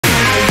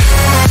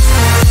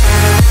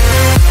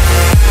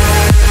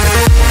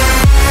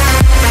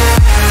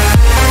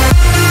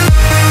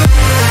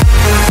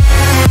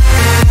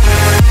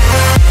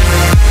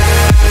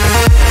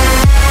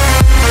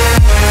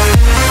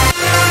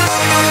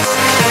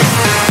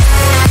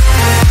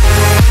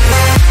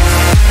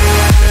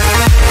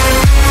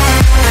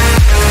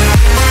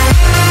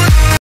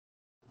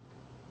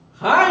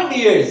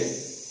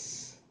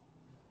dears,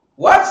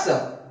 what's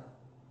up?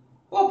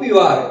 Hope you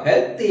are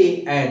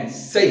healthy and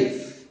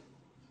safe.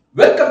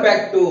 Welcome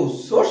back to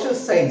social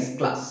science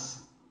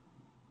class.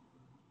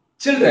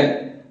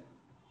 Children,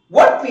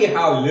 what we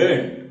have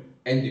learned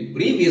in the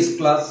previous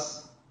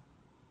class,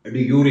 do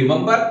you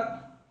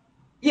remember?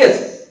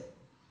 Yes,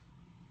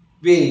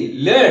 we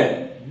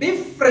learned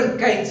different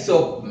kinds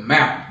of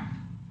map,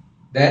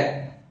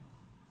 then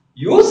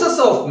uses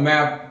of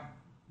map,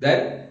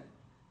 then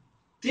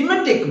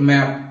thematic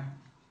map,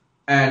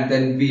 and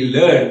then we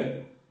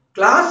learned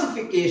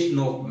classification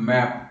of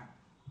map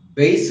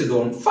based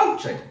on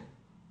function.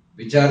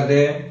 Which are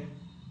there?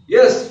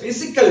 Yes,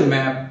 physical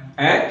map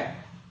and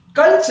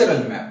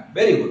cultural map.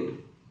 Very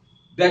good.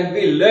 Then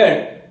we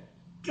learned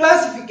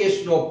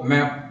classification of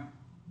map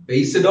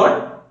based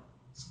on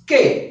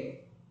scale.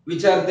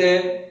 Which are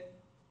there?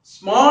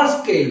 Small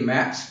scale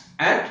maps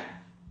and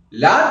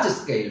large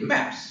scale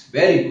maps.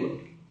 Very good.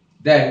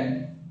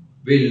 Then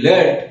we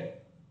learned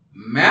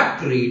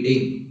map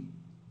reading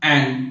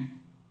and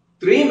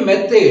three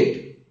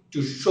methods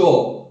to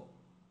show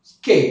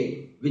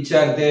scale. Which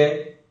are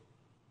there?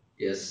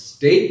 Yes,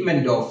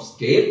 statement of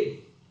scale,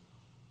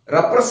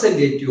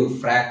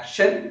 representative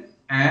fraction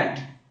and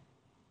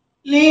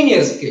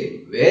linear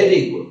scale.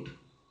 Very good.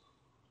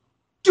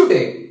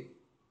 Today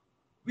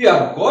we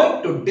are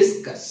going to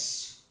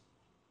discuss,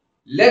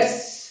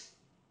 let's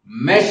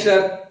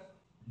measure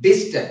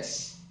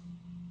distance.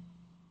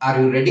 Are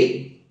you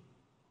ready?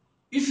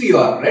 If you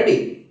are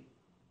ready,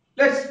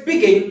 let's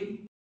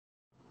begin.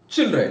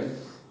 Children,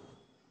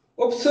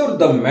 observe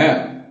the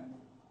map.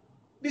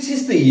 This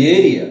is the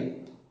area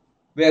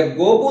where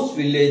Gobu's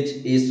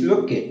village is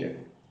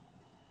located.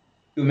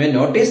 You may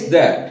notice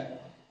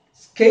that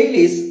scale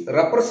is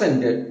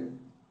represented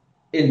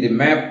in the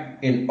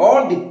map in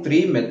all the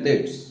three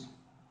methods.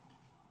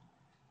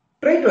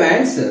 Try to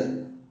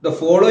answer the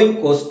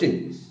following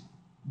questions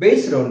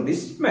based on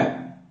this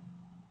map.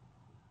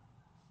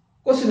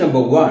 Question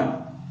number 1.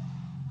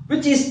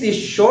 Which is the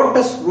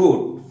shortest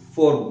route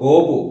for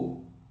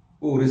Gobu,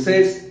 who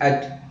resides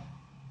at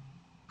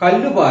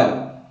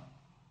Kallupalam,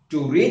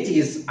 to reach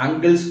his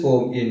uncle's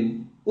home in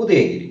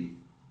Udayagiri?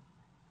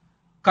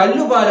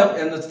 Kallupalam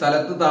എന്ന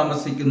സ്ഥലത്ത്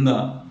താമസിക്കുന്ന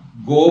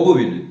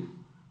ഗോപുവിന്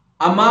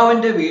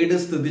അമ്മാവന്റെ വീട്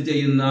സ്ഥിതി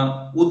ചെയ്യുന്ന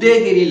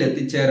ഉദയഗിരിയിൽ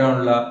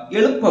എത്തിച്ചേരാനുള്ള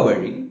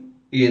എളുപ്പവഴി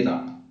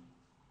ഏതാണ്?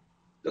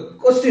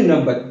 Question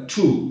number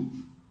 2.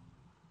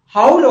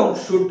 How long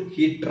should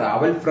he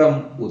travel from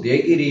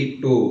Udayagiri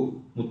to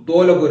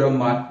Muttolapuram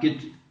market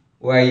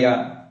via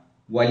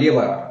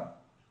Valiyavara?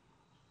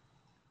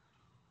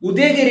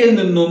 ഉദയഗിരിയിൽ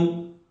നിന്നും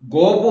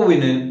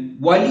ഗോപുവിന്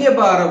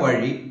വലിയപാറ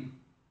വഴി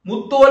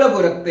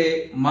മുത്തോലപുരത്തെ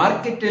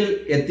മാർക്കറ്റിൽ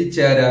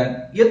എത്തിച്ചേരാൻ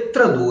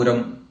എത്ര ദൂരം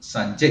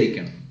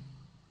സഞ്ചരിക്കണം?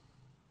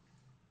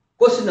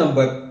 Question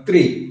number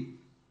 3.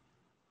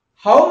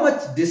 How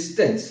much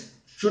distance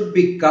should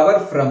be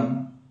covered from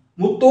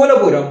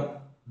Muttolapuram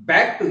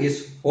back to his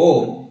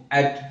home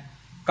at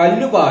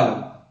Kallupalam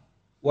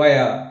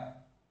via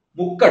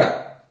Mukkada?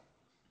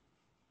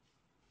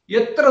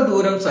 എത്ര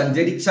ദൂരം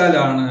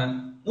സഞ്ചരിച്ചാലാണ്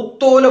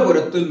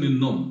മുത്തോലപുരത്തിൽ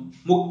നിന്നും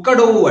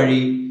മുക്കടവ്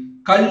വഴി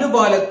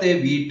കല്ലുപാലത്തെ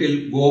വീട്ടിൽ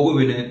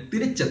ഗോപുവിന്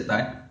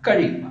തിരിച്ചെത്താൻ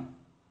കഴിയുക?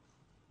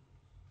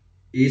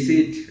 Is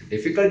it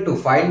difficult to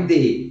find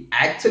the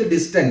actual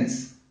distance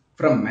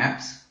from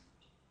maps?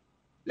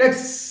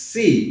 Let's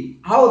see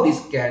how this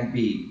can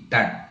be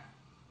done.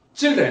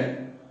 Children,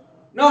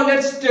 now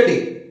let's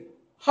study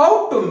how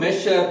to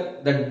measure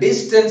the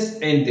distance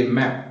in the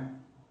map.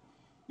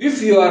 If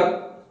you are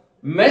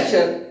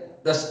measure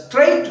the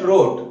straight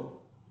road,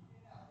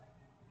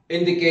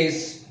 in the case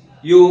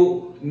you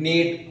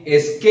need a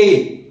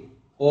scale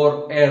or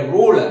a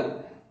ruler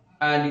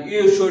and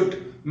you should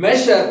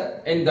measure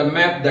in the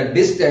map the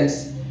distance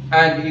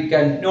and you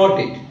can note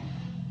it.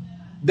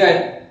 Then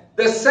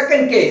the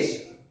second case,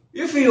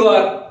 if you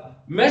are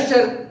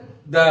measure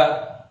the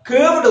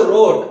curved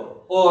road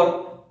or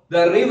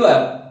the river,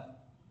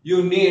 you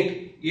need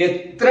a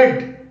thread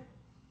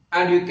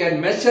and you can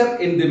measure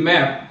in the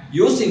map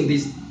using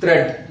this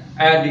thread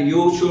and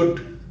you should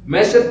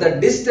measure the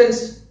distance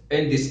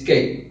in the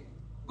scale.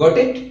 Got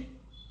it?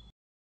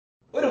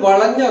 ഒരു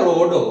വളഞ്ഞ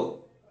റോഡോ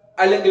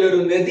അല്ലെങ്കിൽ ഒരു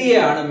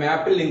നദിയെയാണ്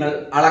മാപ്പിൽ നിങ്ങൾ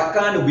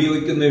അളക്കാൻ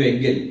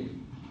ഉപയോഗിക്കുന്നുവെങ്കിൽ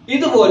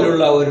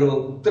ഇതുപോലുള്ള ഒരു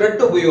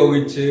thread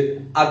ഉപയോഗിച്ച്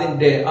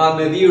അതിന്റെ ആ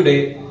നദിയുടെ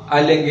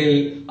അല്ലെങ്കിൽ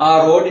ആ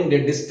റോഡിന്റെ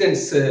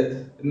ഡിസ്റ്റൻസ്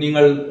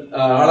നിങ്ങൾ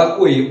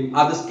അളക്കുകയും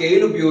അത്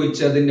സ്കെയിൽ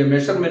ഉപയോഗിച്ച് അതിന്റെ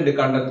മെഷർമെന്റ്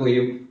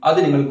കണ്ടെത്തുകയും അത്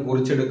നിങ്ങൾക്ക്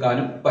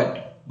കുറിച്ചെടുക്കാനും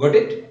പറ്റും. Got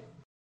it?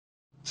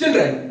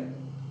 Children,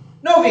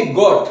 now we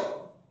got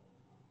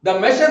the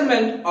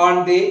measurement on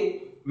the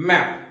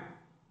map.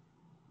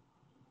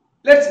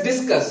 Let's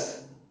discuss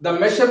the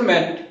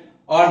measurement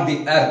on the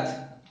earth.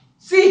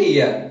 See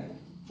here,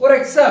 for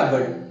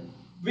example,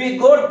 we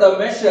got the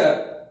measure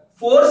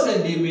 4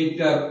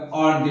 centimeter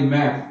on the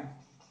map.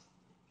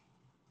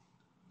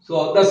 So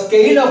the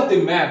scale of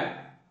the map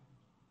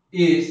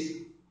is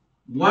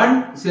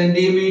 1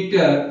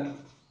 centimeter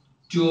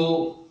to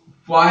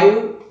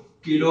 5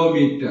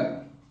 kilometer.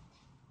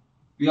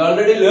 We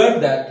already learned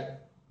that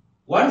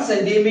 1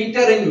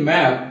 centimeter in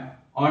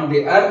map on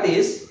the earth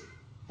is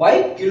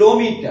 5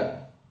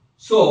 kilometer.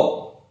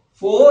 So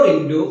 4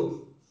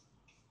 into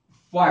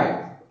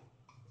 5,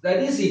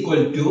 that is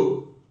equal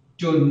to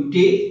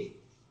 20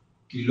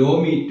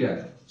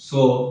 kilometer.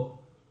 So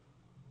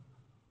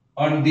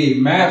on the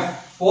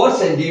map 4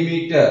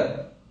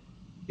 centimeter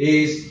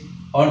is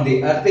on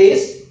the earth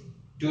is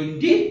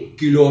 20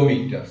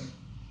 kilometers.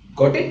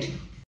 Got it?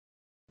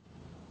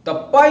 The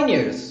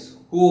pioneers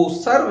who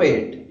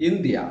surveyed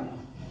India.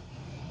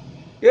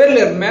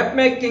 Earlier map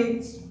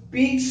making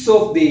speaks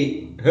of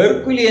the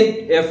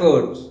Herculean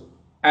efforts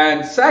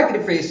and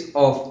sacrifice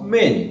of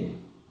many.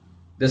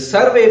 The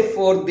survey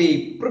for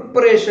the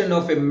preparation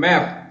of a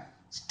map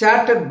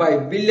started by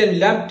William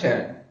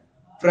Lambton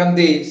from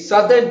the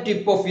southern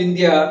tip of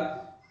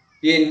India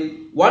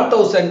in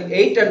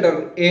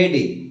 1800 AD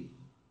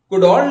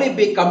could only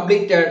be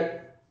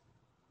completed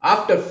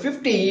after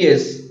 50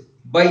 years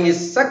by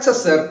his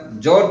successor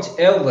George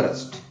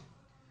Everest.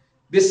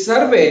 This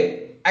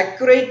survey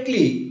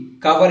accurately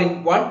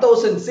covering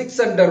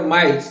 1600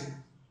 miles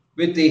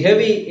with the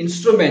heavy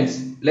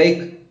instruments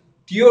like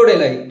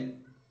theodolite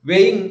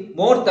weighing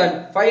more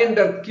than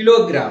 500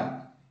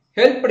 kg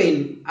helped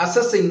in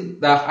assessing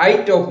the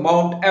height of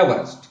Mount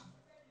Everest.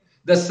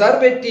 The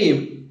survey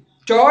team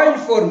toiled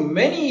for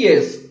many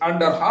years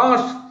under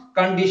harsh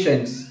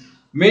conditions.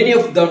 Many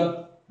of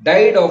them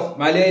died of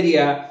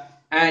malaria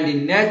and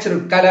in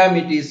natural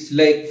calamities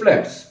like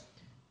floods.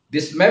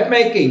 This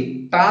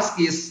map-making task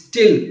is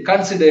still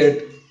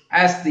considered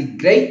as the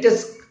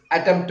greatest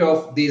attempt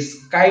of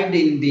this kind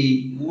in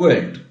the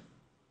world.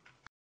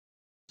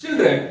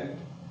 Children,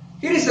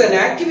 here is an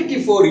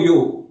activity for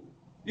you.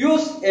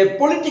 Use a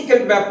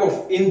political map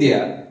of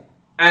India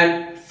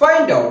and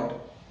find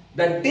out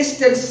the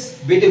distance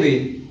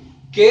between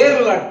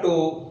Kerala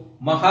to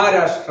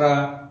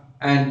Maharashtra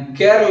and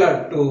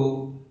Kerala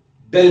to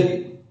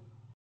Delhi.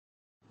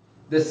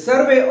 The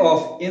Survey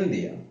of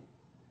India.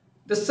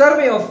 The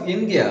Survey of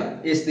India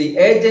is the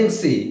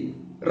agency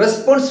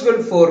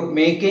responsible for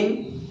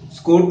making,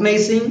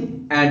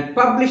 scrutinizing and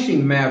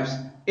publishing maps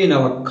in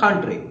our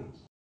country.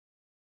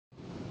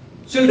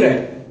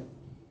 Children,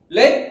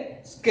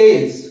 like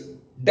scales,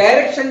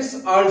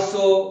 directions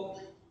also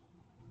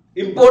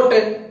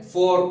important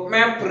for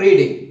map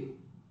reading.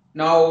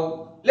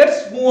 Now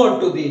let's move on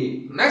to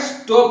the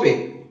next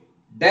topic,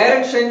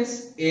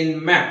 directions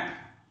in map.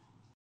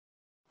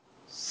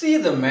 See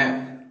the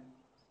map.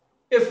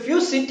 A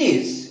few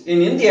cities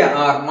in India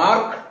are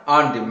marked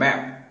on the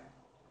map.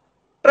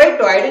 Try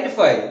to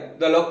identify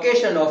the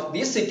location of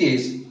these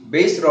cities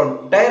based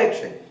on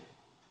direction.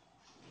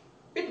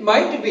 It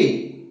might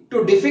be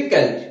too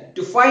difficult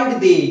to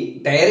find the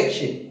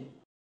direction.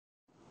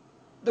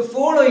 The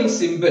following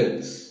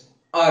symbols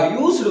are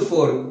used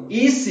for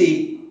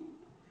easy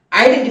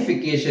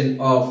identification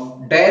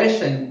of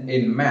direction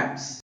in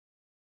maps.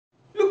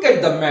 Look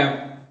at the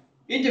map.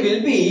 It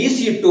will be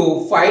easy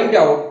to find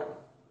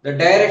out the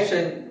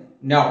direction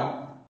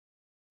now.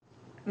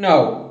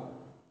 Now,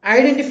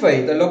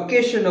 identify the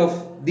location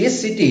of these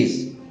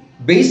cities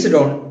based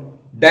on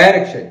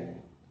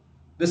direction.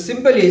 The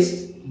symbol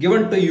is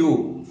given to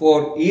you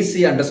for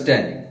easy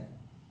understanding.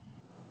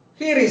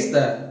 Here is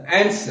the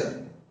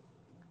answer.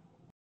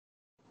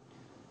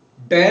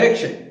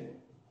 Direction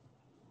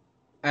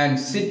and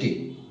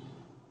city.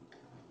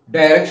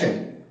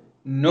 Direction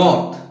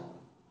north,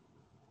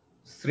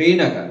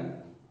 Srinagar.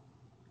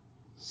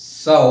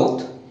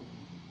 South,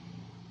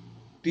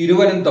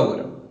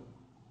 Thiruvananthapuram.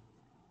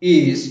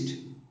 East,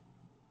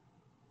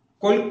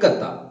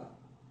 Kolkata.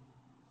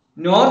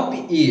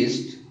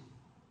 Northeast,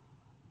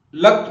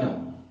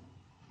 Lucknow.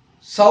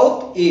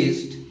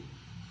 Southeast,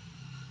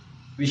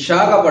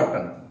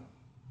 Visakhapatnam.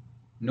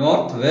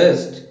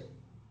 Northwest,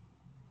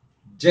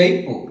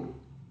 Jaipur.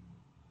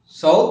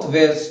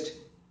 Southwest,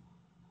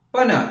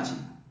 Panaji.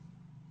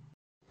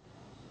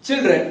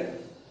 Children,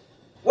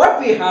 what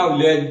we have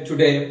learned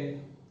today,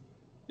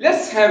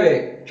 let's have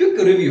a quick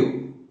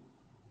review.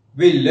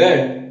 We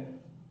learned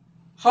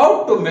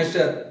how to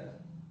measure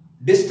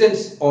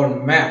distance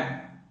on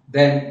map,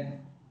 then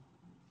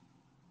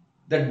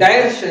the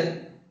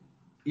direction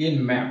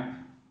in map.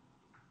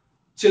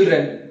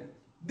 Children,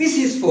 this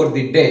is for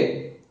the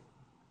day.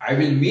 I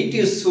will meet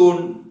you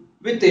soon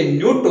with a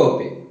new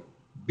topic.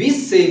 Be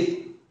safe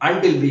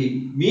until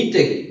we meet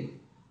again.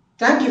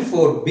 Thank you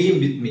for being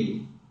with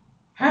me.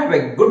 Have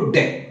a good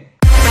day.